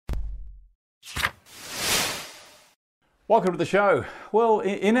Welcome to the show. Well,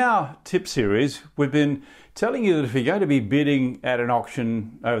 in our tip series, we've been telling you that if you're going to be bidding at an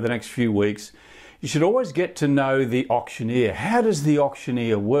auction over the next few weeks, you should always get to know the auctioneer. How does the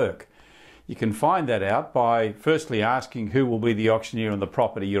auctioneer work? You can find that out by firstly asking who will be the auctioneer on the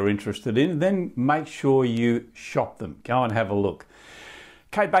property you're interested in, then make sure you shop them. Go and have a look.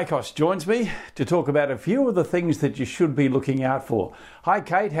 Kate Bakos joins me to talk about a few of the things that you should be looking out for. Hi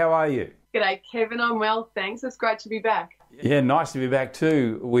Kate, how are you? G'day Kevin, I'm well, thanks. It's great to be back. Yeah, nice to be back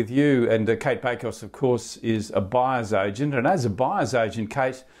too with you. And Kate Bakos, of course, is a buyer's agent. And as a buyer's agent,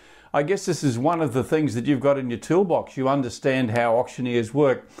 Kate, I guess this is one of the things that you've got in your toolbox. You understand how auctioneers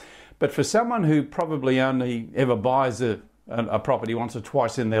work. But for someone who probably only ever buys a property once or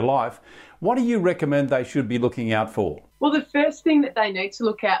twice in their life, what do you recommend they should be looking out for? Well, the first thing that they need to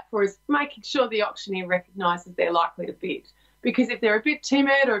look out for is making sure the auctioneer recognises they're likely to bid. Because if they're a bit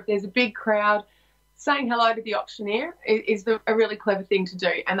timid or if there's a big crowd, saying hello to the auctioneer is a really clever thing to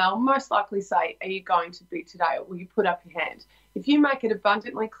do. And they'll most likely say, are you going to bid today, or will you put up your hand? If you make it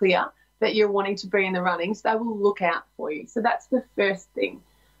abundantly clear that you're wanting to be in the runnings, they will look out for you. So that's the first thing.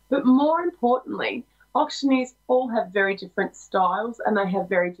 But more importantly, auctioneers all have very different styles and they have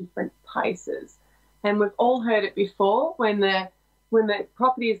very different paces. And we've all heard it before, when the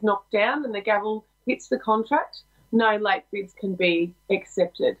property is knocked down and the gavel hits the contract, no late bids can be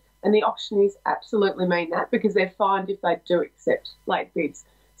accepted. And the auctioneers absolutely mean that, because they're fined if they do accept late bids.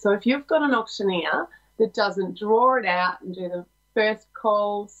 So if you've got an auctioneer that doesn't draw it out and do the first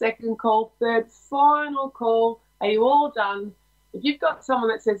call, second call, third, final call, are you all done? If you've got someone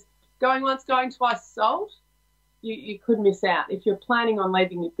that says going once, going twice, sold, you could miss out. If you're planning on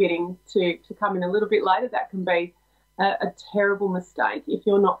leaving your bidding to come in a little bit later, that can be a terrible mistake if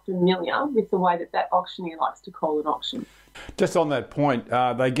you're not familiar with the way that auctioneer likes to call an auction. Just on that point,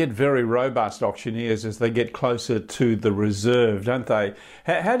 they get very robust auctioneers as they get closer to the reserve, don't they?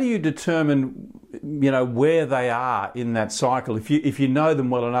 How do you determine, where they are in that cycle? If you know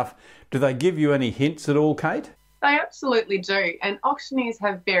them well enough, do they give you any hints at all, Kate? They absolutely do. And auctioneers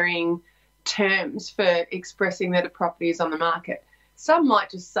have varying terms for expressing that a property is on the market. Some might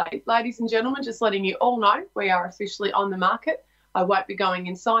just say, ladies and gentlemen, just letting you all know we are officially on the market. I won't be going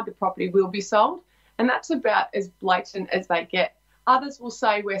inside. The property will be sold. And that's about as blatant as they get. Others will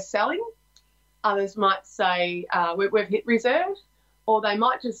say we're selling. Others might say we've hit reserve. Or they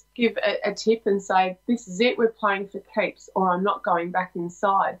might just give a tip and say, this is it, we're playing for keeps, or I'm not going back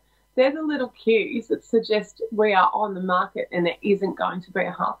inside. They're the little cues that suggest we are on the market and there isn't going to be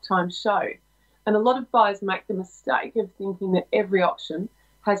a half-time show. And a lot of buyers make the mistake of thinking that every auction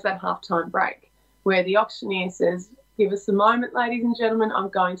has that half-time break, where the auctioneer says, give us a moment, ladies and gentlemen, I'm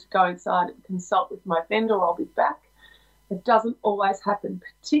going to go inside and consult with my vendor, I'll be back. It doesn't always happen,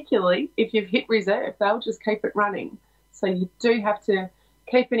 particularly if you've hit reserve. They'll just keep it running. So you do have to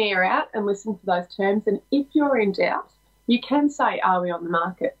keep an ear out and listen to those terms. And if you're in doubt, you can say, are we on the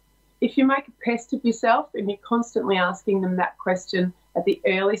market? If you make a pest of yourself and you're constantly asking them that question at the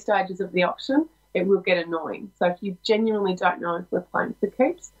early stages of the auction, it will get annoying. So if you genuinely don't know if we're playing for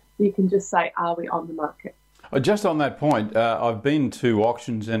keeps, you can just say, are we on the market? Just on that point, I've been to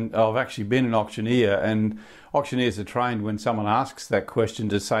auctions and I've actually been an auctioneer, and auctioneers are trained when someone asks that question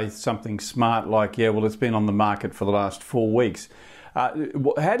to say something smart like, yeah, well, it's been on the market for the last 4 weeks. How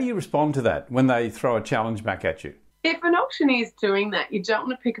do you respond to that when they throw a challenge back at you? If an auctioneer is doing that, you don't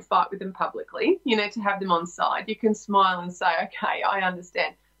want to pick a fight with them publicly. You need to have them on side. You can smile and say, okay, I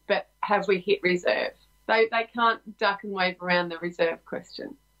understand, but have we hit reserve? They can't duck and wave around the reserve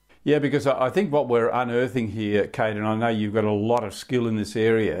question. Yeah, because I think what we're unearthing here, Kate, and I know you've got a lot of skill in this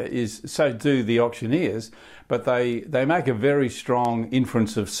area, is so do the auctioneers, but they make a very strong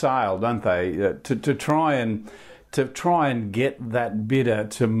inference of sale, don't they? To try and get that bidder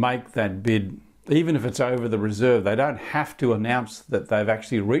to make that bid, even if it's over the reserve. They don't have to announce that they've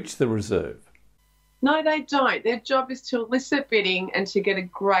actually reached the reserve. No, they don't. Their job is to elicit bidding and to get a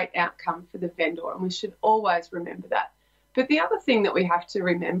great outcome for the vendor, and we should always remember that. But the other thing that we have to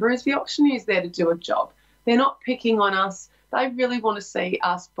remember is the auctioneer is there to do a job. They're not picking on us. They really want to see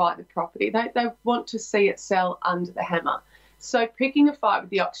us buy the property. They want to see it sell under the hammer. So picking a fight with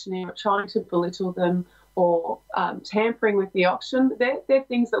the auctioneer, or trying to belittle them, or tampering with the auction, they're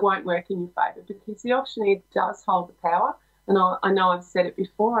things that won't work in your favour, because the auctioneer does hold the power. And I know I've said it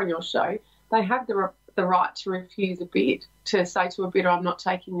before on your show, they have the right to refuse a bid, to say to a bidder, I'm not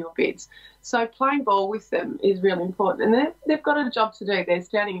taking your bids. So playing ball with them is really important. And they've got a job to do. They're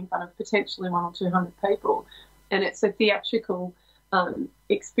standing in front of potentially 100 or 200 people. And it's a theatrical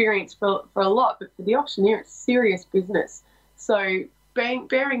experience for a lot. But for the auctioneer, it's serious business. So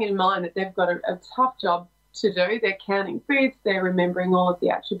bearing in mind that they've got a tough job to do. They're counting bids, they're remembering all of the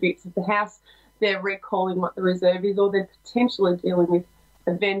attributes of the house, they're recalling what the reserve is, or they're potentially dealing with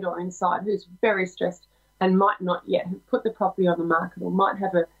a vendor inside who's very stressed and might not yet have put the property on the market, or might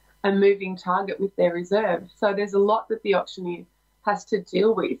have a moving target with their reserve. So there's a lot that the auctioneer has to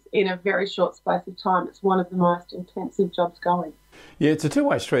deal with in a very short space of time. It's one of the most intensive jobs going. Yeah, it's a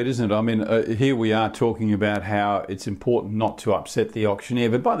two-way street, isn't it? I mean, here we are talking about how it's important not to upset the auctioneer,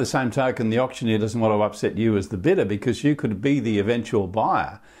 but by the same token, the auctioneer doesn't want to upset you as the bidder, because you could be the eventual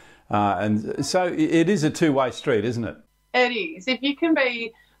buyer. And so it is a two-way street, isn't it? It is. If you can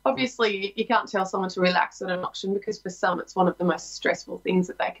be, obviously you can't tell someone to relax at an auction, because for some it's one of the most stressful things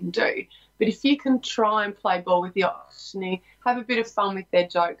that they can do. But if you can try and play ball with the auctioneer, have a bit of fun with their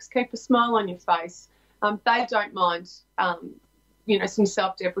jokes, keep a smile on your face, they don't mind, some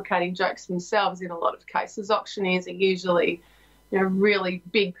self-deprecating jokes themselves in a lot of cases. Auctioneers are usually, really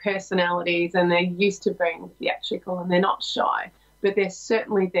big personalities, and they're used to being theatrical, and they're not shy. But they're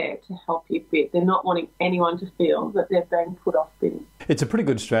certainly there to help you bid. They're not wanting anyone to feel that they're being put off bidding. It's a pretty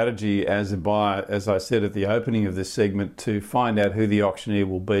good strategy as a buyer, as I said at the opening of this segment, to find out who the auctioneer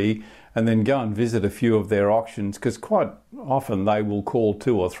will be and then go and visit a few of their auctions, because quite often they will call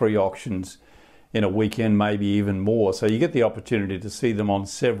 2 or 3 auctions in a weekend, maybe even more. So you get the opportunity to see them on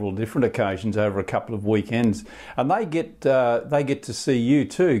several different occasions over a couple of weekends, and they get to see you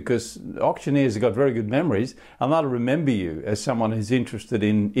too, because auctioneers have got very good memories, and they'll remember you as someone who's interested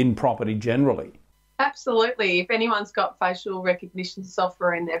in property generally. Absolutely. If anyone's got facial recognition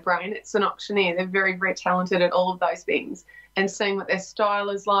software in their brain, it's an auctioneer. They're very, very talented at all of those things, and seeing what their style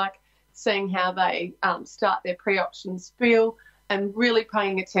is like, seeing how they start their pre-auction spiel, and really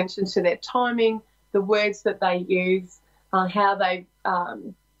paying attention to their timing, the words that they use, how they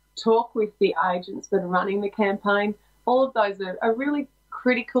talk with the agents that are running the campaign. All of those are really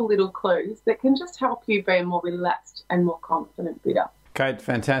critical little clues that can just help you be a more relaxed and more confident bidder. Kate,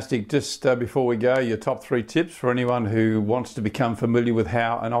 fantastic. Just before we go, your top 3 tips for anyone who wants to become familiar with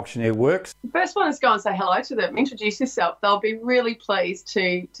how an auctioneer works. The first one is go and say hello to them. Introduce yourself. They'll be really pleased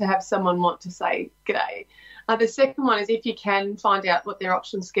to have someone want to say g'day. The second one is, if you can, find out what their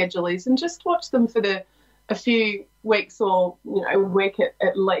auction schedule is and just watch them for a few weeks or a week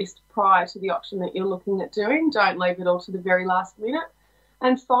at least prior to the auction that you're looking at doing. Don't leave it all to the very last minute.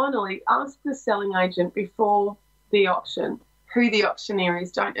 And finally, ask the selling agent before the auction who the auctioneer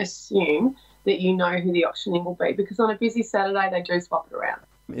is. Don't assume that you know who the auctioneer will be, because on a busy Saturday they do swap it around.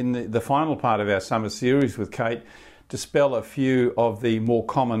 In the final part of our summer series with Kate, dispel a few of the more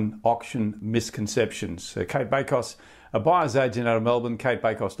common auction misconceptions. So Kate Bakos, a buyer's agent out of Melbourne,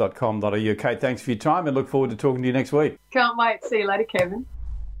 katebakos.com.au. Kate, thanks for your time and look forward to talking to you next week. Can't wait. See you later, Kevin.